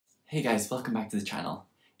Hey guys, welcome back to the channel.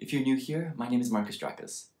 If you're new here, my name is Markos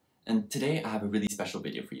Drakos, and today I have a really special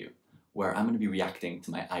video for you, where I'm going to be reacting to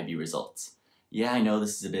my IB results. Yeah, I know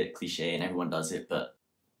this is a bit cliche and everyone does it, but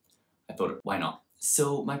I thought, why not?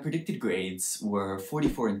 So my predicted grades were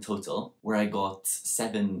 44 in total, where I got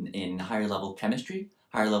 7 in higher level chemistry,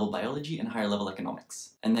 higher level biology, and higher level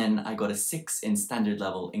economics. And then I got a 6 in standard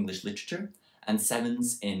level English literature, and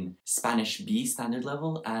 7s in Spanish B standard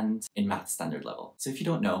level and in math standard level. So if you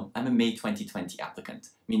don't know, I'm a May 2020 applicant,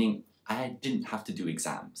 meaning I didn't have to do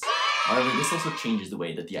exams. However, this also changes the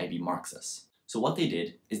way that the IB marks us. So what they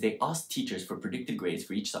did is they asked teachers for predicted grades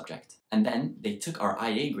for each subject, and then they took our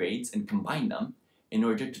IA grades and combined them in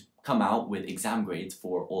order to come out with exam grades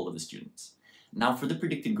for all of the students. Now for the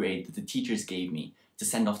predicted grade that the teachers gave me to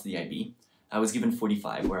send off to the IB, I was given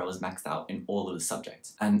 45, where I was maxed out in all of the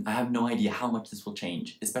subjects. And I have no idea how much this will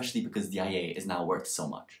change, especially because the IA is now worth so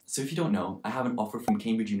much. So if you don't know, I have an offer from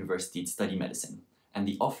Cambridge University to study medicine. And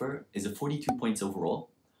the offer is a 42 points overall,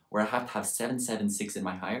 where I have to have 776 in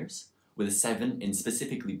my higher, with a 7 in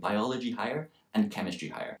specifically biology higher and chemistry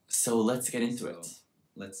higher. So let's get into it.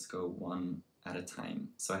 Let's go one at a time.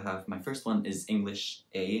 So I have, my first one is English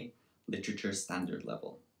A, literature standard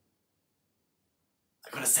level. I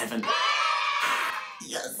got a 7.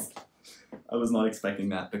 Yes! I was not expecting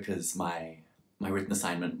that because my written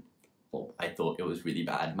assignment, well, I thought it was really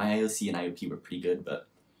bad. My IOC and IOP were pretty good, but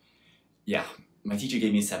yeah, my teacher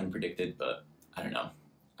gave me a 7 predicted, but I don't know.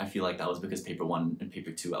 I feel like that was because paper 1 and paper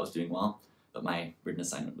 2 I was doing well, but my written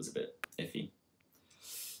assignment was a bit iffy.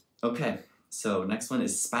 Okay, so next one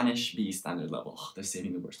is Spanish B standard level. Oh, they're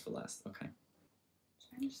saving the worst for last. Okay.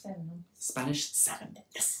 Spanish 7. Spanish 7.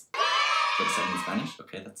 Yes! Got a 7 in Spanish.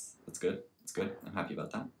 Okay, that's good. That's good. I'm happy about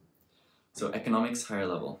that. So economics higher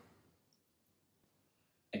level.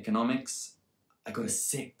 Economics, I got a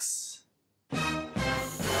 6.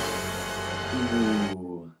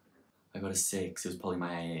 Ooh. I got a 6. It was probably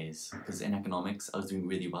my IAs. Because in economics, I was doing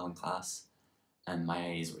really well in class, and my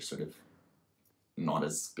IAs were sort of not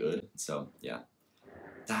as good. So yeah.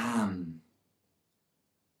 Damn.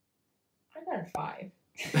 I got a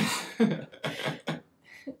 5.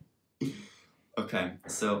 Okay,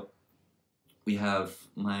 so we have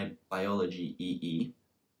my biology EE,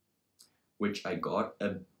 which I got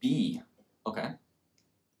a B. Okay.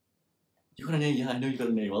 You got an A? Yeah, I know you got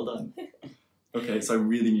an A. Well done. Okay, so I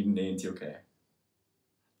really need an A in TOK.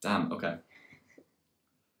 Damn, okay.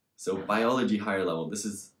 So biology higher level. This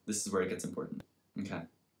is where it gets important. Okay.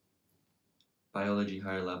 Biology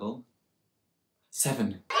higher level.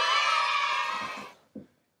 7.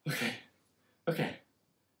 Okay. Okay.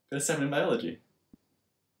 Got a 7 in biology.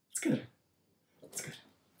 It's good. It's good.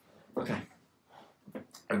 Okay.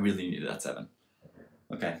 I really needed that 7.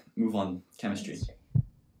 Okay, move on. Chemistry.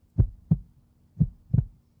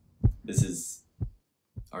 This is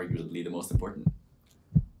arguably the most important.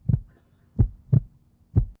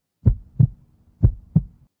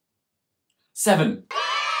 Seven.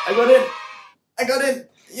 I got in. I got in.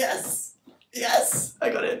 Yes. Yes. I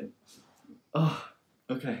got in. Oh,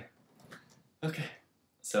 okay. Okay.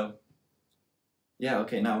 So, yeah,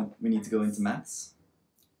 okay, now we need to go into maths.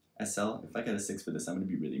 SL, if I get a 6 for this, I'm going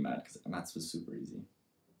to be really mad because maths was super easy.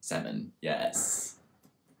 7, yes.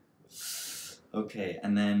 Okay,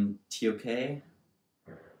 and then TOK, I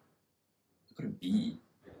got a B.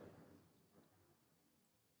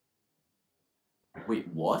 Wait,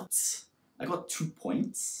 what? I got 2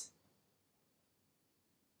 points?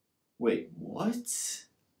 Wait, what?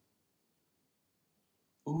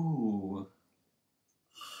 Ooh.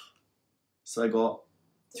 So I got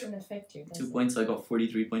It wouldn't affect you. 2 points, so I got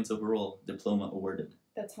 43 points overall. Diploma awarded.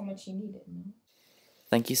 That's how much you needed, no?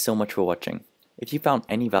 Thank you so much for watching. If you found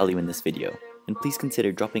any value in this video, then please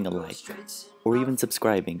consider dropping a like, or even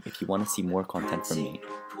subscribing if you want to see more content from me.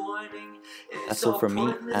 That's all from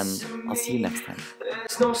me, and I'll see you next time.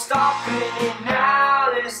 There's no stopping it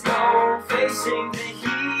now, there's no facing the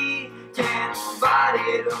heat. Can't fight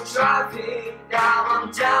it or drive it, now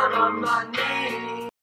I'm down on my knees.